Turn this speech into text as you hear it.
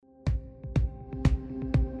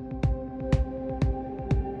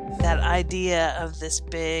that idea of this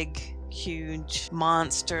big, huge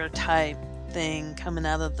monster type thing coming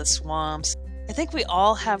out of the swamps. I think we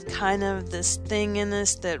all have kind of this thing in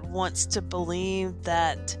us that wants to believe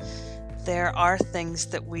that there are things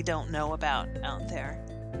that we don't know about out there.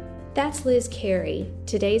 That's Liz Carey,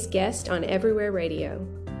 today's guest on Everywhere Radio.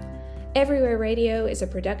 Everywhere Radio is a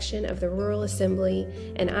production of the Rural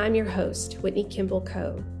Assembly, and I'm your host, Whitney Kimball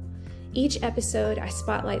Coe. Each episode, I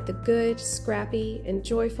spotlight the good, scrappy, and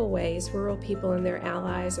joyful ways rural people and their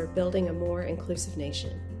allies are building a more inclusive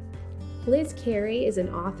nation. Liz Carey is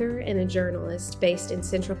an author and a journalist based in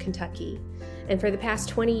Central Kentucky, and for the past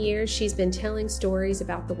 20 years, she's been telling stories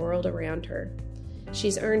about the world around her.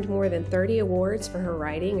 She's earned more than 30 awards for her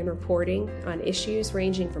writing and reporting on issues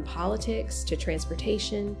ranging from politics to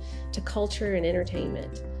transportation to culture and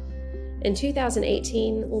entertainment. In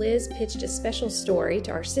 2018, Liz pitched a special story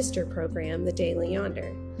to our sister program, The Daily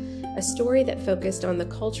Yonder, a story that focused on the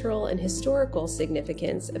cultural and historical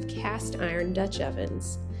significance of cast iron Dutch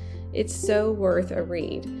ovens. It's so worth a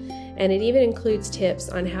read, and it even includes tips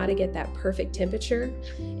on how to get that perfect temperature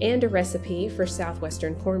and a recipe for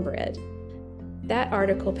Southwestern cornbread. That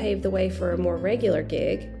article paved the way for a more regular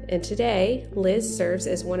gig, and today, Liz serves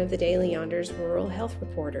as one of the Daily Yonder's rural health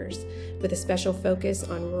reporters, with a special focus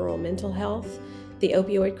on rural mental health, the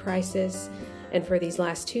opioid crisis, and for these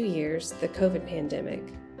last 2 years, the COVID pandemic.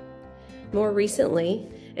 More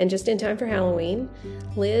recently, and just in time for Halloween,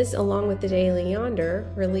 Liz, along with the Daily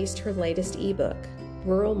Yonder, released her latest ebook,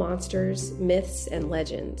 Rural Monsters, Myths, and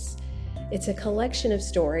Legends. It's a collection of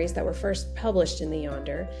stories that were first published in the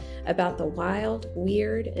Yonder about the wild,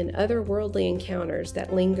 weird, and otherworldly encounters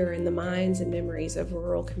that linger in the minds and memories of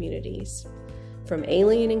rural communities. From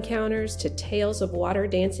alien encounters to tales of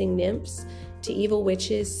water-dancing nymphs to evil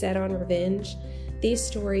witches set on revenge, these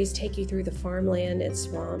stories take you through the farmland and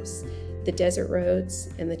swamps, the desert roads,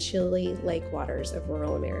 and the chilly lake waters of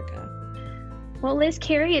rural America. Well, Liz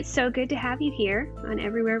Carey, it's so good to have you here on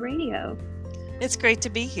Everywhere Radio. It's great to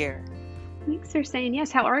be here. Thanks for saying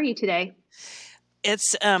yes. How are you today?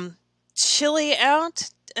 It's chilly out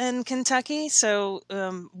in Kentucky, so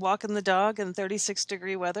walking the dog in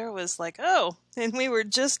 36-degree weather was like, oh, and we were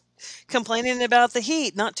just complaining about the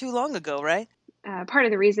heat not too long ago, right? Part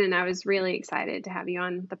of the reason I was really excited to have you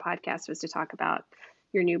on the podcast was to talk about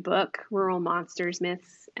your new book, Rural Monsters,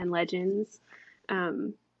 Myths, and Legends.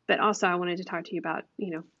 But also I wanted to talk to you about,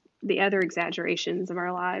 the other exaggerations of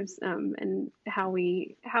our lives and how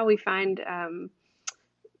we find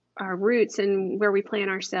our roots and where we plan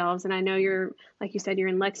ourselves. And I know you're, like you said, you're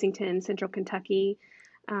in Lexington, Central Kentucky.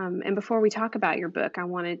 And before we talk about your book, I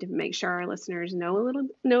wanted to make sure our listeners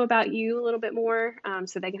know about you a little bit more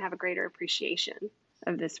so they can have a greater appreciation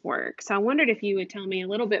of this work. So I wondered if you would tell me a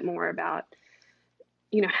little bit more about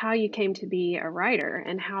how you came to be a writer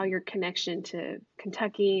and how your connection to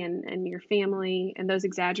Kentucky and your family and those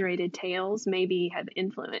exaggerated tales maybe have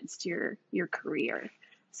influenced your career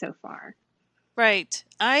so far. Right.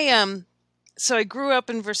 So I grew up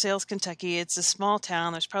in Versailles, Kentucky. It's a small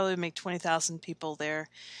town. There's probably maybe 20,000 people there.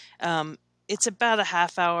 It's about a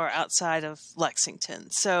half hour outside of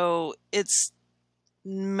Lexington. So it's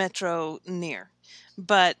metro near,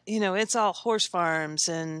 but it's all horse farms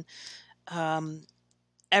and,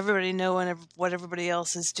 everybody knowing what everybody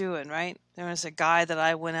else is doing, right? There was a guy that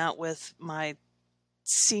I went out with my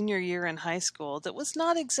senior year in high school that was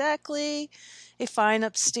not exactly a fine,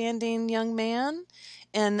 upstanding young man.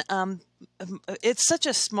 And it's such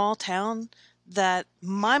a small town that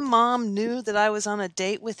my mom knew that I was on a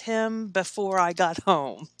date with him before I got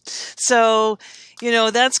home. So,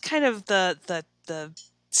 that's kind of the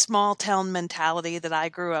small town mentality that I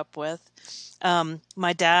grew up with.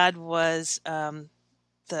 My dad was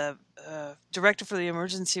the director for the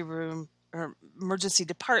emergency room or emergency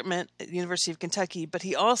department at the University of Kentucky, but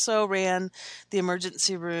he also ran the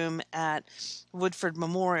emergency room at Woodford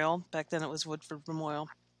Memorial. Back then it was Woodford Memorial,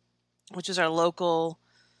 which is our local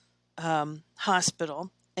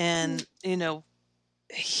hospital. And,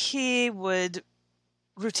 he would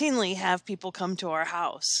routinely have people come to our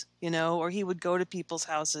house, or he would go to people's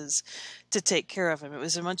houses to take care of him. It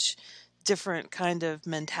was a much different kind of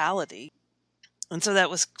mentality. And so that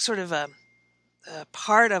was sort of a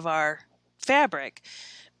part of our fabric.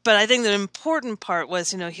 But I think the important part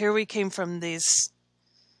was, here we came from these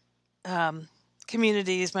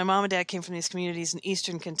communities. My mom and dad came from these communities in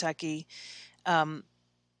eastern Kentucky. And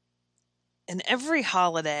every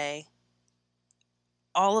holiday,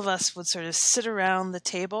 all of us would sort of sit around the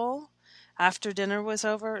table after dinner was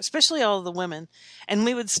over, especially all the women, and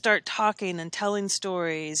we would start talking and telling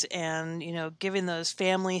stories and, giving those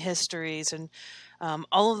family histories. And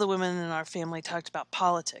all of the women in our family talked about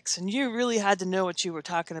politics, and you really had to know what you were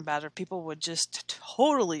talking about, or people would just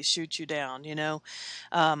totally shoot you down.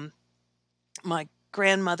 My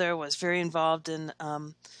grandmother was very involved in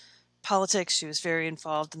politics. She was very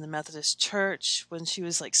involved in the Methodist Church. When she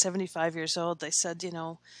was like 75 years old, they said,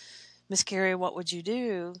 Miss Carrie, what would you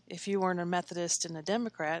do if you weren't a Methodist and a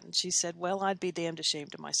Democrat? And she said, well, I'd be damned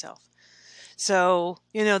ashamed of myself. So,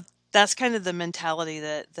 that's kind of the mentality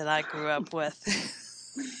that I grew up with.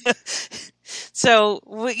 So,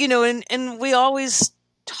 and we always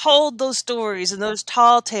told those stories and those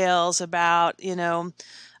tall tales about,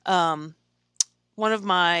 one of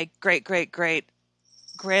my great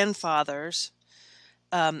grandfathers,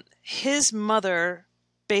 his mother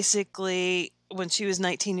basically, when she was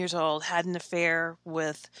 19 years old, had an affair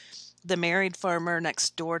with the married farmer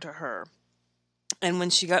next door to her. And when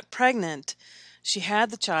she got pregnant, she had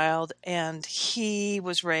the child, and he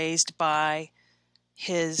was raised by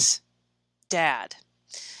his dad.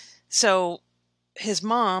 So his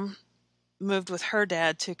mom moved with her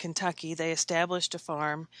dad to Kentucky. They established a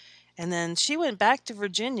farm, and then she went back to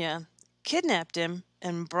Virginia, kidnapped him,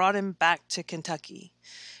 and brought him back to Kentucky.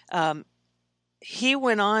 He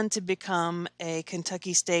went on to become a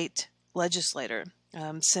Kentucky state legislator,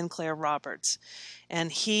 Sinclair Roberts,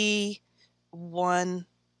 and he won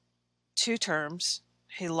 2 terms.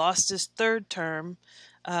 He lost his 3rd term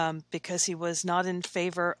because he was not in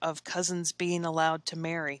favor of cousins being allowed to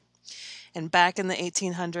marry. And back in the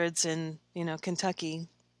 1800s in, Kentucky,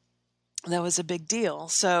 that was a big deal.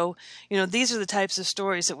 So, these are the types of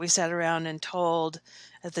stories that we sat around and told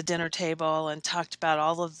at the dinner table and talked about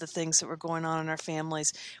all of the things that were going on in our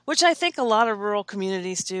families, which I think a lot of rural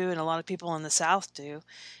communities do and a lot of people in the South do.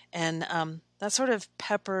 And that sort of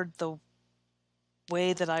peppered the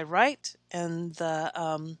way that I write and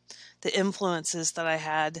the influences that I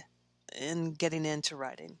had in getting into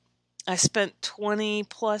writing. I spent 20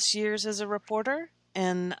 plus years as a reporter,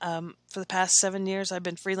 and for the past 7 years I've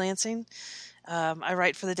been freelancing. I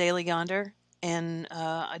write for the Daily Yonder, and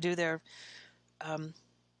I do their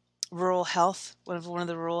rural health, one of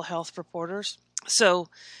the rural health reporters. So,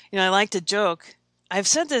 I like to joke. I've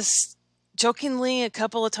said this jokingly a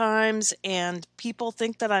couple of times, and people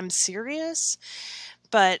think that I'm serious,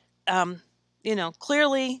 but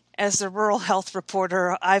clearly, as the rural health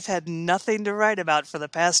reporter, I've had nothing to write about for the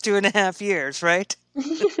past 2.5 years, right?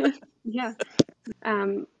 Yeah.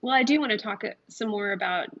 Well, I do want to talk some more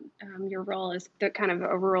about your role as the kind of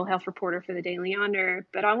a rural health reporter for the Daily Yonder,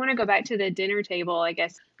 but I want to go back to the dinner table, I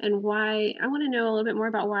guess, and why I want to know a little bit more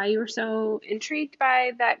about why you were so intrigued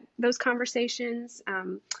by those conversations,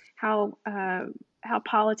 how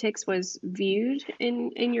politics was viewed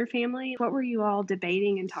in your family. What were you all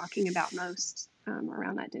debating and talking about most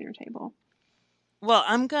around that dinner table? Well,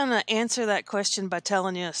 I'm going to answer that question by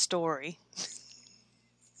telling you a story.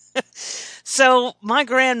 So my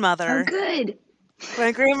grandmother,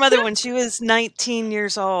 when she was 19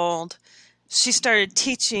 years old, she started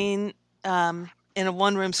teaching in a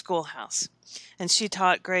one-room schoolhouse, and she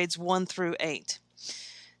taught grades 1 through 8.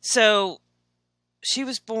 So she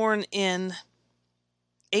was born in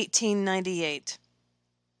 1898.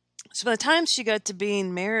 So by the time she got to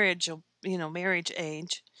being marriage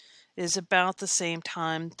age is about the same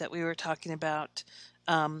time that we were talking about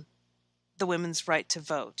the women's right to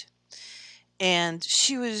vote. And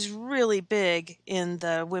she was really big in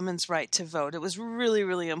the women's right to vote. It was really,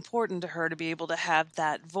 really important to her to be able to have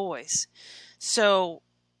that voice. So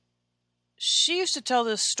she used to tell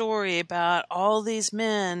this story about all these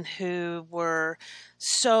men who were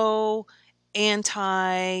so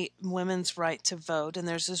anti-women's right to vote. And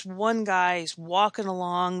there's this one guy, he's walking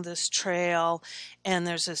along this trail, and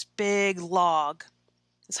there's this big log,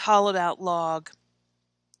 this hollowed out log.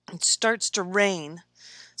 It starts to rain.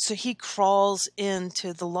 So he crawls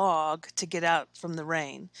into the log to get out from the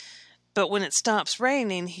rain. But when it stops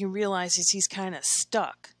raining, he realizes he's kind of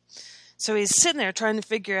stuck. So he's sitting there trying to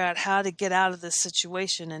figure out how to get out of this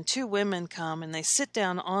situation. And 2 women come and they sit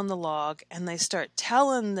down on the log and they start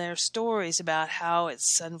telling their stories about how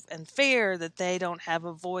it's unfair that they don't have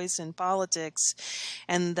a voice in politics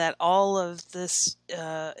and that all of this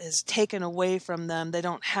is taken away from them. They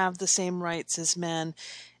don't have the same rights as men.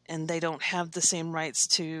 And they don't have the same rights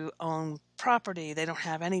to own property. They don't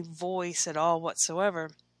have any voice at all whatsoever.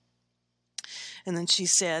 And then she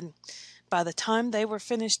said, by the time they were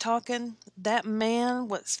finished talking, that man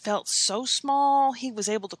felt so small, he was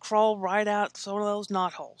able to crawl right out one of those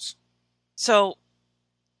knotholes. So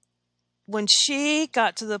when she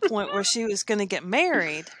got to the point where she was going to get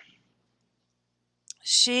married,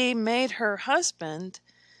 she made her husband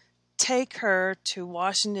take her to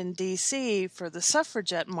Washington, D.C. for the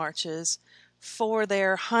suffragette marches for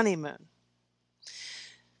their honeymoon.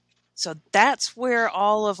 So that's where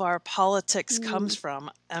all of our politics comes from.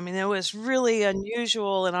 I mean, it was really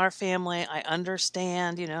unusual in our family. I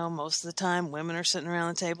understand, most of the time women are sitting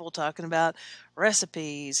around the table talking about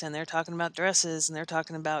recipes, and they're talking about dresses, and they're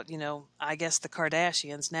talking about, I guess the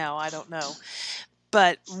Kardashians now, I don't know.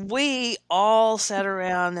 But we all sat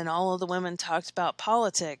around and all of the women talked about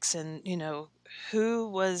politics and, who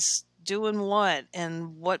was doing what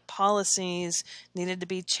and what policies needed to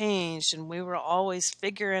be changed. And we were always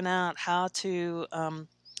figuring out how to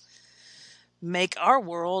make our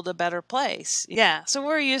world a better place. Yeah. So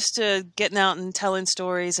we're used to getting out and telling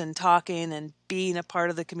stories and talking and being a part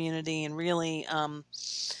of the community and really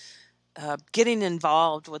getting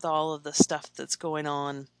involved with all of the stuff that's going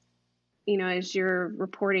on. As you're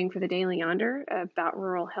reporting for the Daily Yonder about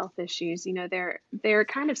rural health issues, they're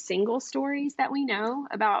kind of single stories that we know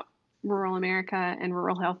about rural America and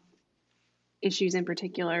rural health issues in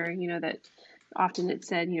particular, that often it's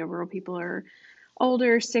said, rural people are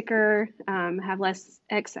older, sicker, have less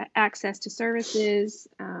access to services,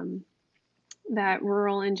 that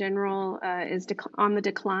rural in general is on the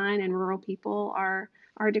decline, and rural people are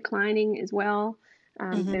declining as well.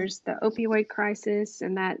 There's the opioid crisis,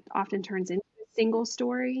 and that often turns into a single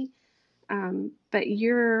story. But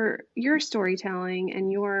your storytelling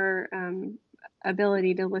and your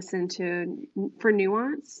ability to listen for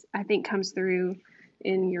nuance, I think, comes through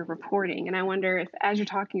in your reporting. And I wonder if, as you're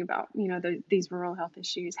talking about, these rural health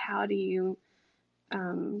issues, how do you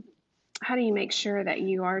make sure that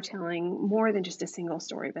you are telling more than just a single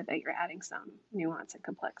story, but that you're adding some nuance and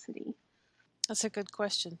complexity? That's a good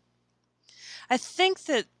question. I think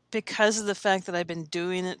that because of the fact that I've been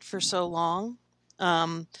doing it for so long,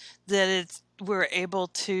 that we're able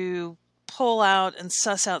to pull out and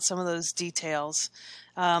suss out some of those details.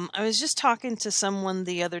 I was just talking to someone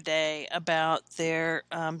the other day about their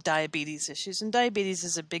diabetes issues, and diabetes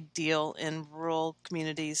is a big deal in rural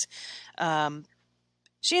communities.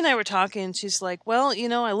 She and I were talking, and she's like, well,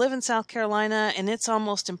 I live in South Carolina, and it's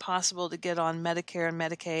almost impossible to get on Medicare and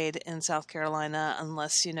Medicaid in South Carolina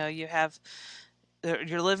unless,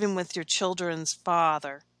 you're living with your children's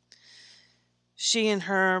father. She and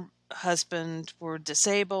her husband were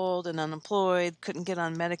disabled and unemployed, couldn't get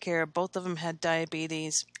on Medicare. Both of them had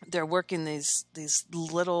diabetes. They're working these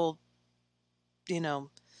little,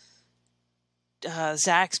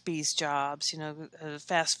 Zaxby's jobs,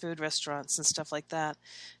 fast food restaurants and stuff like that,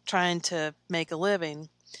 trying to make a living.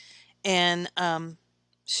 And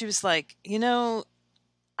she was like,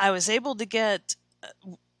 I was able to get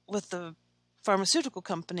with the pharmaceutical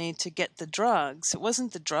company to get the drugs. It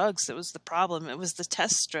wasn't the drugs that was the problem. It was the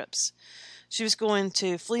test strips. She was going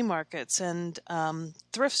to flea markets and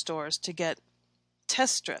thrift stores to get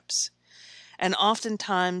test strips. And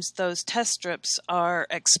oftentimes those test strips are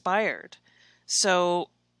expired.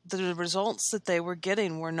 So the results that they were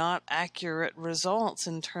getting were not accurate results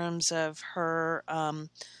in terms of her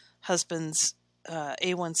husband's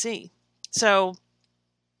A1C. So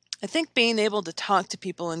I think being able to talk to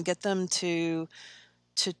people and get them to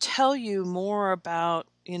tell you more about,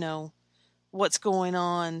 what's going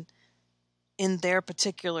on in their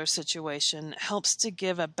particular situation helps to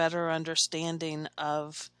give a better understanding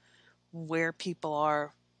of where people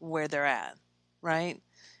are, where they're at, right?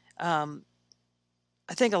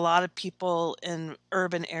 I think a lot of people in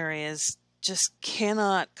urban areas just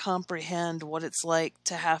cannot comprehend what it's like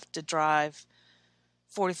to have to drive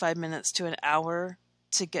 45 minutes to an hour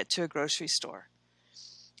to get to a grocery store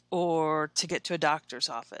or to get to a doctor's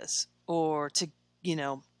office or to,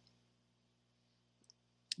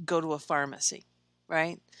 go to a pharmacy,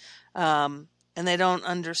 right? And they don't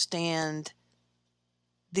understand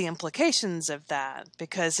the implications of that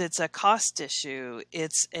because it's a cost issue,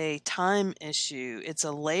 it's a time issue, it's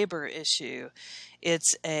a labor issue,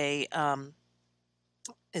 it's an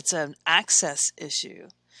access issue.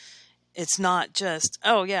 It's not just,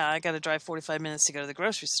 oh yeah, I got to drive 45 minutes to go to the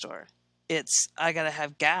grocery store. It's, I got to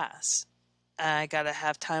have gas. I got to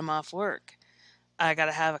have time off work. I got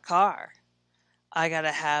to have a car. I got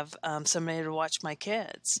to have somebody to watch my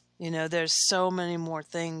kids. There's so many more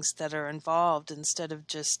things that are involved instead of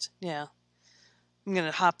just, I'm going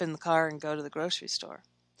to hop in the car and go to the grocery store.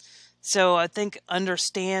 So I think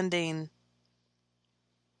understanding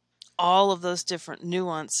all of those different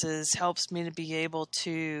nuances helps me to be able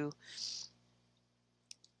to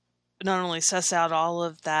not only suss out all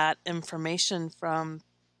of that information from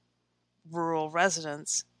rural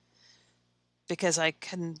residents, because I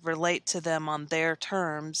can relate to them on their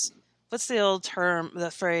terms. What's the old term, the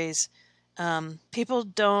phrase? People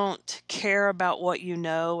don't care about what you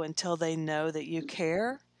know until they know that you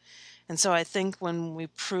care. And so I think when we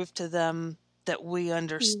prove to them that we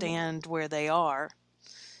understand where they are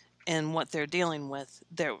and what they're dealing with,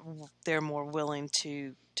 they're more willing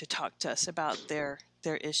to talk to us about their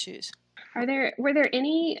issues. Were there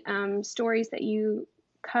any stories that you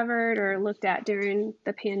covered or looked at during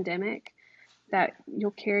the pandemic that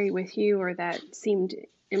you'll carry with you or that seemed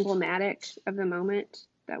emblematic of the moment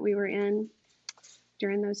that we were in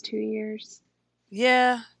during those 2 years?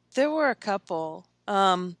 Yeah, there were a couple.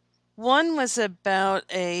 One was about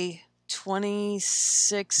a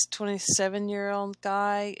 26, 27-year-old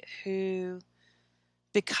guy who,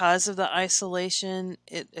 because of the isolation,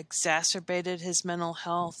 it exacerbated his mental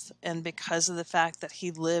health. And because of the fact that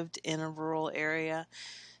he lived in a rural area,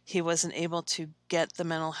 he wasn't able to get the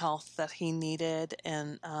mental health that he needed,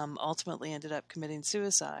 and ultimately ended up committing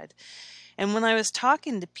suicide. And when I was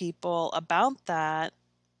talking to people about that,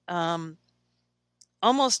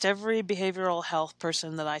 almost every behavioral health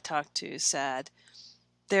person that I talked to said,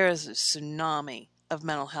 there is a tsunami of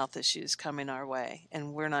mental health issues coming our way,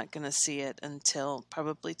 and we're not going to see it until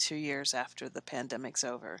probably 2 years after the pandemic's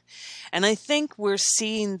over. And I think we're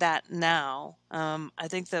seeing that now. I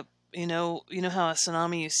think that, you know how a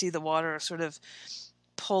tsunami, you see the water sort of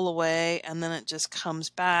pull away and then it just comes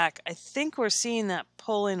back. I think we're seeing that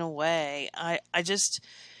pulling away.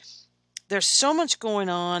 There's so much going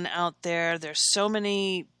on out there. There's so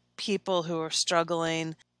many people who are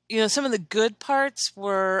struggling. Some of the good parts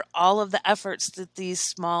were all of the efforts that these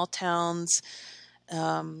small towns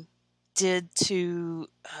did to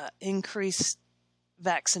increase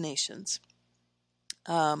vaccinations.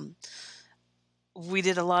 We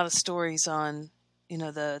did a lot of stories on,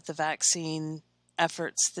 the vaccine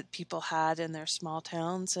efforts that people had in their small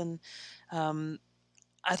towns, and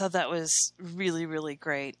I thought that was really, really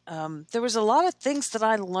great. There was a lot of things that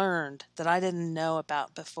I learned that I didn't know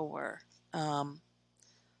about before.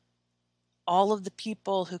 All of the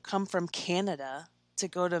people who come from Canada to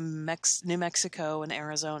go to New Mexico and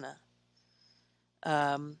Arizona,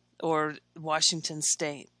 or Washington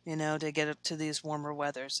State, to get up to these warmer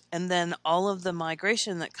weathers. And then all of the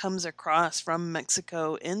migration that comes across from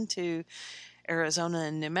Mexico into Arizona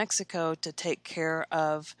and New Mexico to take care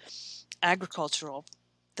of agricultural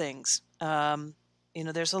things.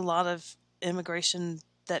 There's a lot of immigration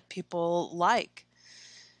that people like.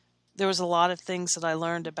 There was a lot of things that I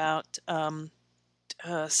learned about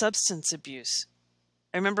substance abuse.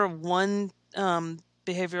 I remember one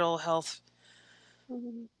behavioral health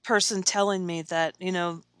person telling me that,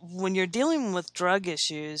 when you're dealing with drug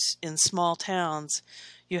issues in small towns,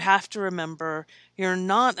 you have to remember you're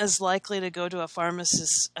not as likely to go to a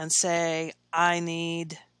pharmacist and say, I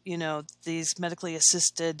need, these medically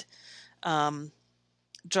assisted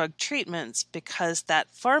drug treatments, because that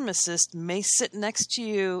pharmacist may sit next to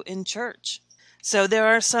you in church. So there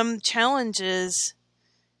are some challenges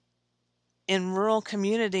in rural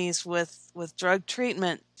communities with drug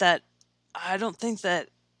treatment that I don't think that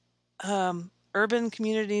urban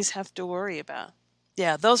communities have to worry about.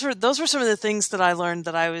 Yeah, those were some of the things that I learned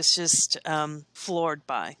that I was just floored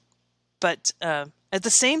by. But at the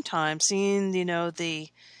same time, seeing the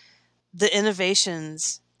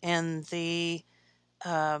innovations and the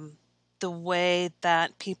way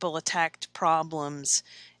that people attacked problems,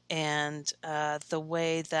 and the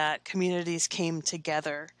way that communities came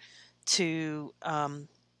together to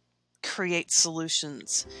create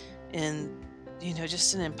solutions in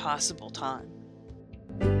just an impossible time.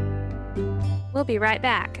 We'll be right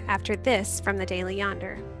back after this from the Daily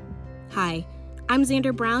Yonder. Hi, I'm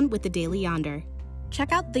Xander Brown with the Daily Yonder.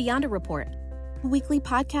 Check out the Yonder Report, a weekly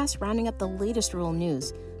podcast rounding up the latest rural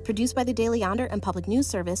news. Produced by the Daily Yonder and Public News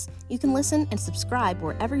Service, you can listen and subscribe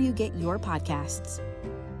wherever you get your podcasts.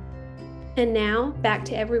 And now, back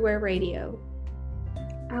to Everywhere Radio.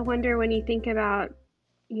 I wonder, when you think about,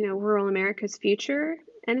 rural America's future,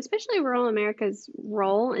 and especially rural America's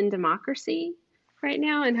role in democracy right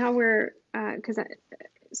now, and how we're, because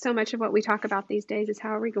so much of what we talk about these days is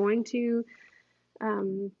how are we going to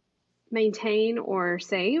maintain or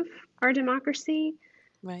save our democracy.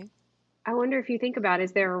 Right. I wonder if you think about,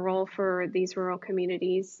 is there a role for these rural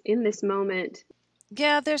communities in this moment?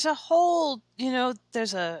 Yeah, there's a whole,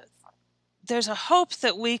 there's a hope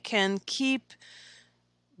that we can keep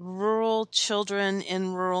rural children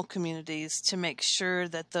in rural communities to make sure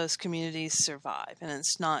that those communities survive. And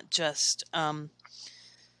it's not just, the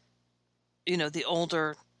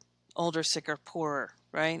older, sicker, poorer,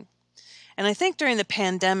 right? And I think during the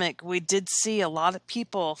pandemic, we did see a lot of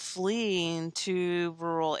people fleeing to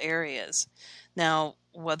rural areas. Now,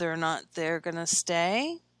 whether or not they're going to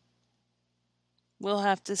stay, we'll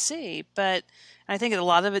have to see. But I think a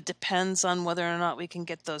lot of it depends on whether or not we can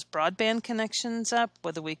get those broadband connections up,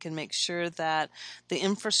 whether we can make sure that the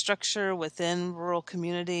infrastructure within rural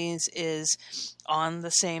communities is on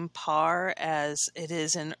the same par as it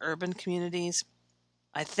is in urban communities.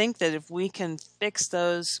 I think that if we can fix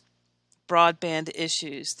those broadband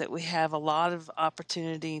issues, that we have a lot of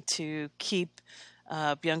opportunity to keep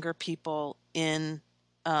younger people in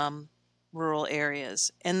rural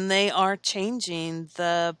areas. And they are changing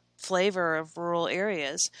the flavor of rural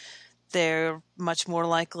areas. They're much more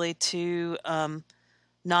likely to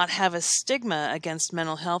not have a stigma against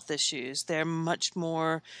mental health issues. They're much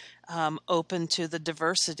more open to the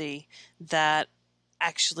diversity that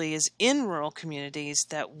actually is in rural communities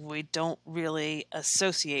that we don't really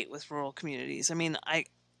associate with rural communities. I mean,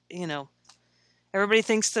 everybody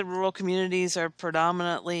thinks that rural communities are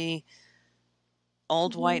predominantly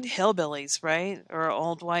old white hillbillies, right? Or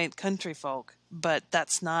old white country folk, but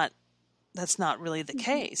that's not really the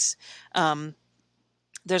case.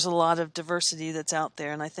 There's a lot of diversity that's out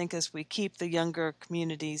there, and I think as we keep the younger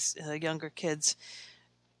communities, younger kids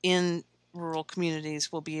in rural communities,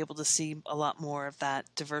 we'll be able to see a lot more of that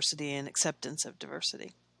diversity and acceptance of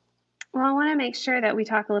diversity. Well, I want to make sure that we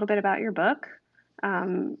talk a little bit about your book,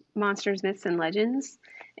 Monsters, Myths, and Legends.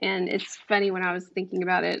 And it's funny, when I was thinking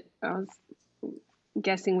about it, I was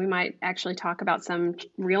guessing we might actually talk about some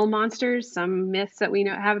real monsters, some myths that we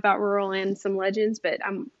have about rural, and some legends. But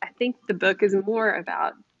I think the book is more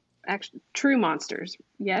about actually true monsters,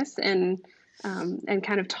 yes, and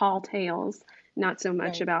kind of tall tales, not so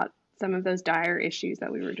much about some of those dire issues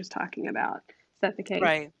that we were just talking about. Is that the case?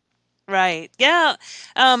 Right. Yeah.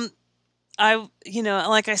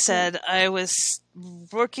 Like I said, I was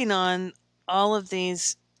working on all of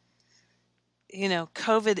these,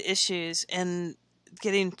 COVID issues and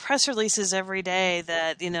getting press releases every day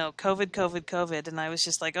that, COVID. And I was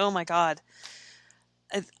just like, oh my God,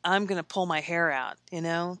 I'm going to pull my hair out.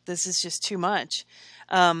 This is just too much.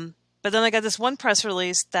 But then I got this one press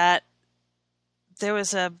release that there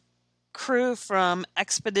was a crew from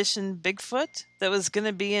Expedition Bigfoot that was going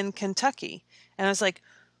to be in Kentucky. And I was like,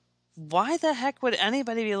 why the heck would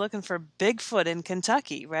anybody be looking for Bigfoot in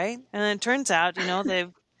Kentucky, right? And then it turns out, they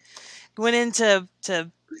went into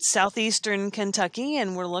southeastern Kentucky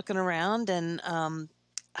and we're looking around, and I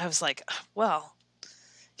was like, well,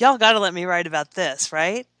 y'all got to let me write about this,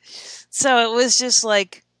 right? So it was just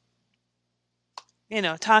like,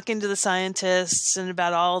 talking to the scientists and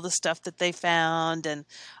about all the stuff that they found and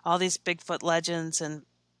all these Bigfoot legends. And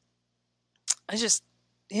I just,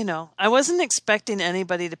 I wasn't expecting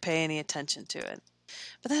anybody to pay any attention to it.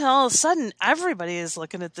 But then all of a sudden, everybody is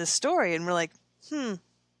looking at this story and we're like,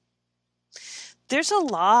 there's a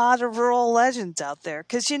lot of rural legends out there.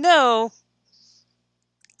 Because, I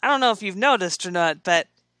don't know if you've noticed or not, but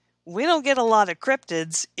we don't get a lot of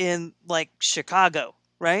cryptids in, like, Chicago,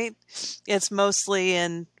 right? It's mostly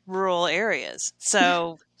in rural areas.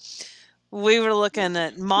 So we were looking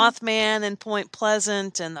at Mothman in Point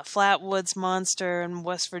Pleasant and the Flatwoods Monster in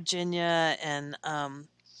West Virginia. And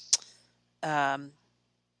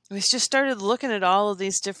we just started looking at all of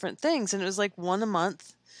these different things. And it was like one a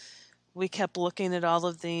month. We kept looking at all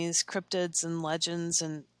of these cryptids and legends,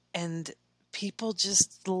 and people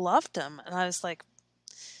just loved them. And I was like,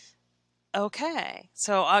 okay.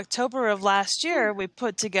 So October of last year, we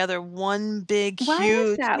put together one big, huge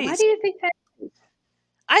is that? piece. Why do you think that is?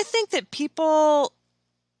 I think that people,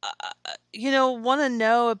 want to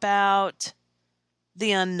know about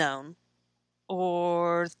the unknown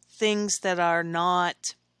or things that are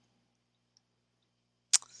not,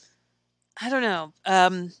 I don't know.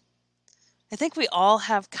 I think we all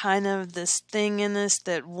have kind of this thing in us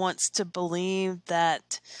that wants to believe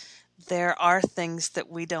that there are things that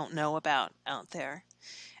we don't know about out there.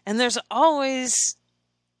 And there's always,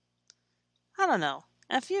 I don't know,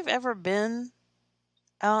 if you've ever been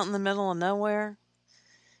out in the middle of nowhere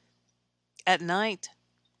at night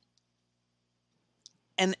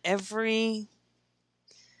and every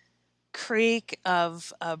creak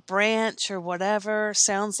of a branch or whatever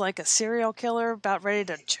sounds like a serial killer about ready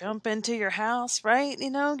to jump into your house, right?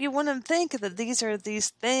 You wouldn't think that these are these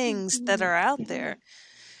things that are out there.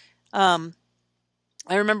 I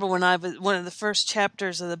remember when one of the first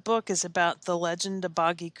chapters of the book is about the legend of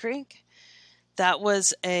Boggy Creek. That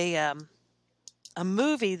was a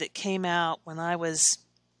movie that came out when I was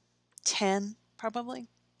 10, probably.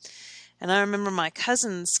 And I remember my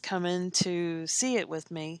cousins coming to see it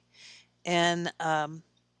with me. And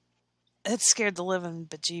it scared the living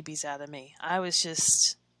bejeebies out of me. I was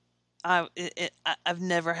just, I've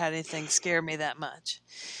never had anything scare me that much.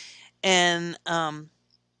 And, that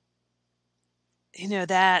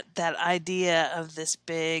idea of this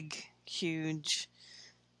big, huge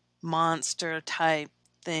monster type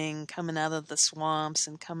thing coming out of the swamps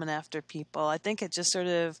and coming after people, I think it just sort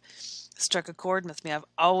of struck a chord with me. I've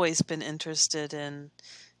always been interested in,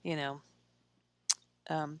 you know,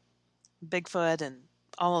 Bigfoot and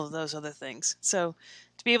all of those other things. So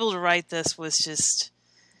to be able to write this was just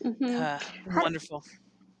Mm-hmm. wonderful.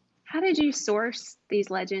 How did you source these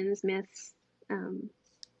legends, myths?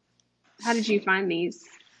 How did you find these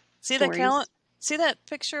stories? See that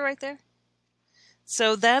picture right there?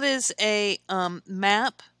 So that is a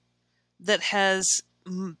map that has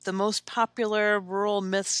the most popular rural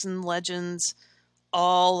myths and legends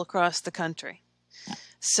all across the country.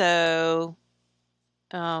 So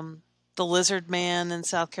the lizard man in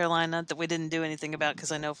South Carolina that we didn't do anything about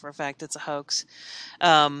because I know for a fact it's a hoax.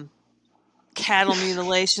 Cattle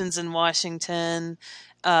mutilations in Washington.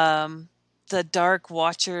 The Dark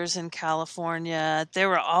Watchers in California. There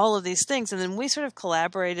were all of these things. And then we sort of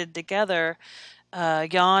collaborated together.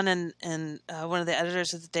 Jan and one of the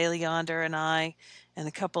editors of the Daily Yonder and I and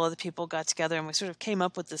a couple other people got together and we sort of came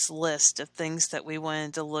up with this list of things that we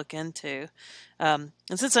wanted to look into. And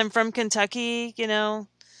since I'm from Kentucky,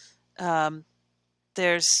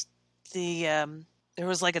 there's there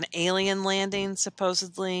was like an alien landing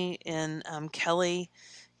supposedly in Kelly,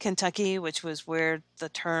 Kentucky, which was where the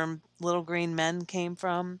term little green men came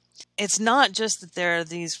from. It's not just that there are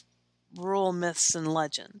these rural myths and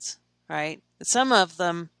legends, right? Some of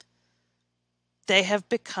them, they have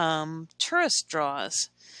become tourist draws.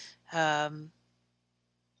 Mothman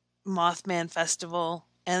Festival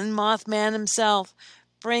and Mothman himself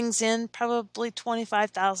brings in probably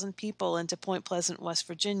 25,000 people into Point Pleasant, West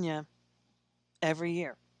Virginia every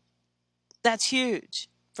year. That's huge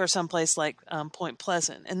for some place like Point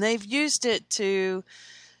Pleasant. And they've used it to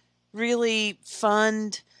really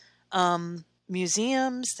fund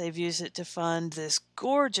museums. They've used it to fund this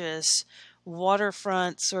gorgeous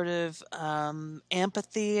waterfront sort of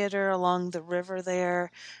amphitheater along the river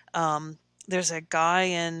there. There's a guy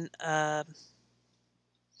in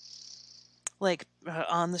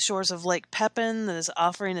on the shores of Lake Pepin that is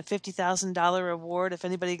offering a $50,000 reward if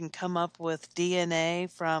anybody can come up with DNA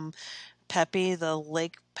from Pepe, the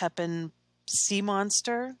Lake Pepin sea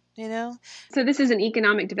monster, So this is an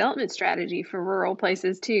economic development strategy for rural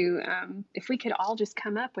places too. If we could all just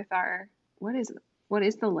come up with what is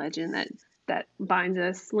the legend that binds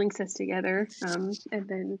us, links us together, and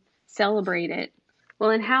then celebrate it.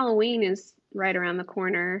 Well, and Halloween is right around the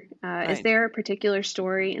corner. Right. Is there a particular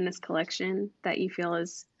story in this collection that you feel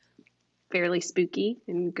is fairly spooky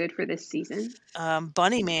and good for this season?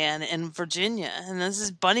 Bunny Man in Virginia.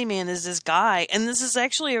 And Bunny Man is this guy. And this is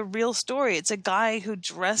actually a real story. It's a guy who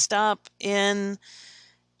dressed up in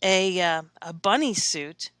a bunny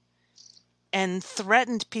suit and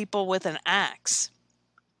threatened people with an axe.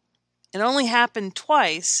 It only happened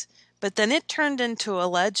twice, but then it turned into a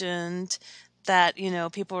legend that,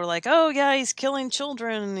 people were like, oh yeah, he's killing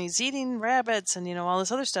children and he's eating rabbits and, all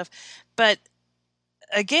this other stuff. But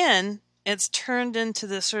again, it's turned into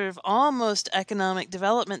this sort of almost economic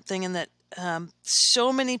development thing in that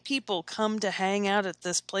so many people come to hang out at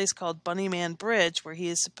this place called Bunnyman Bridge where he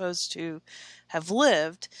is supposed to have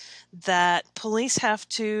lived that police have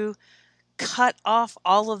to cut off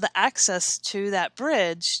all of the access to that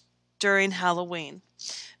bridge during Halloween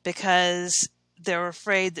because they're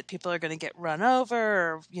afraid that people are going to get run over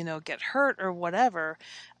or, get hurt or whatever,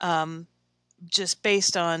 just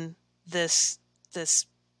based on this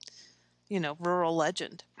rural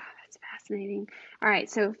legend. Oh, that's fascinating. All right.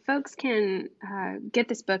 So folks can get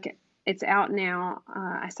this book. It's out now.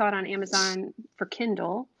 I saw it on Amazon for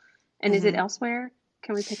Kindle. And is it elsewhere?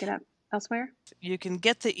 Can we pick it up elsewhere? You can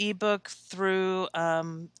get the ebook through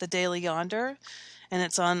the Daily Yonder, and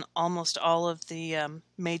it's on almost all of the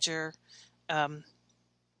major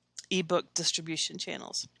ebook distribution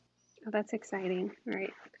channels. Oh, that's exciting. All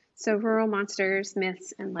right. So rural monsters,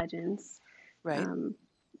 myths, and legends. Right.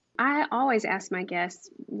 I always ask my guests,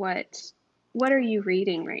 what are you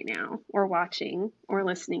reading right now or watching or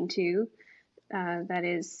listening to that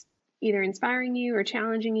is either inspiring you or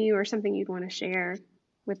challenging you or something you'd want to share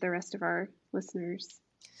with the rest of our listeners?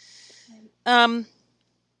 Well,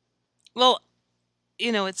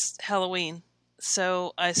 it's Halloween.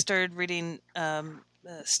 So I started reading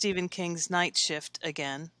Stephen King's Night Shift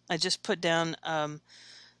again. I just put down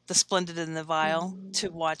The Splendid and the Vile to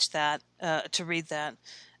watch that, to read that.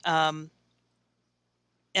 And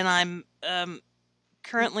I'm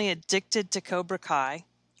currently addicted to Cobra Kai.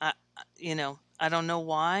 I don't know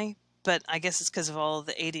why, but I guess it's because of all of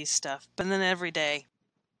the 80s stuff. But then every day,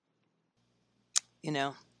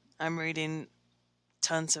 I'm reading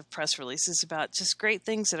tons of press releases about just great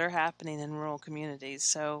things that are happening in rural communities.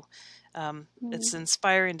 So it's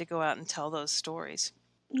inspiring to go out and tell those stories.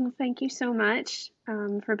 Well, thank you so much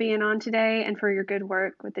for being on today and for your good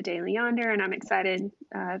work with the Daily Yonder. And I'm excited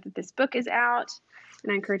that this book is out,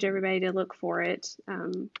 and I encourage everybody to look for it.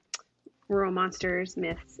 Rural Monsters,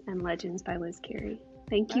 Myths, and Legends by Liz Carey.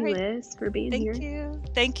 Thank you, Liz, for being here. Thank you.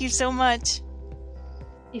 Thank you so much.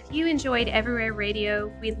 If you enjoyed Everywhere Radio,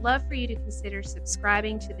 we'd love for you to consider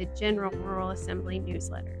subscribing to the General Rural Assembly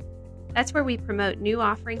newsletter. That's where we promote new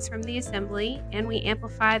offerings from the Assembly, and we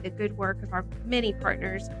amplify the good work of our many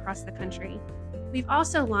partners across the country. We've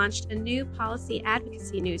also launched a new policy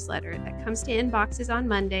advocacy newsletter that comes to inboxes on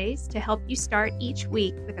Mondays to help you start each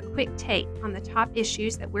week with a quick take on the top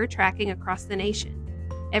issues that we're tracking across the nation.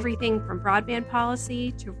 Everything from broadband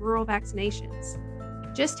policy to rural vaccinations.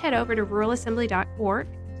 Just head over to ruralassembly.org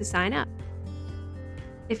to sign up.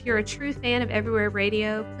 If you're a true fan of Everywhere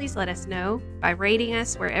Radio, please let us know by rating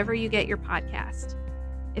us wherever you get your podcast.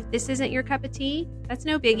 If this isn't your cup of tea, that's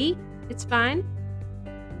no biggie. It's fine.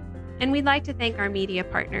 And we'd like to thank our media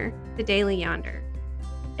partner, the Daily Yonder.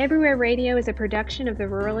 Everywhere Radio is a production of the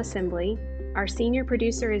Rural Assembly. Our senior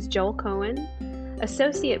producer is Joel Cohen.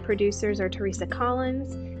 Associate producers are Teresa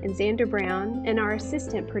Collins and Xander Brown, and our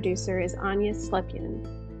assistant producer is Anya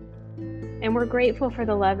Slepyan. And we're grateful for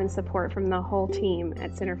the love and support from the whole team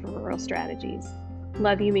at Center for Rural Strategies.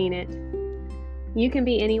 Love you, mean it. You can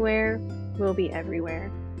be anywhere, we'll be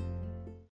everywhere.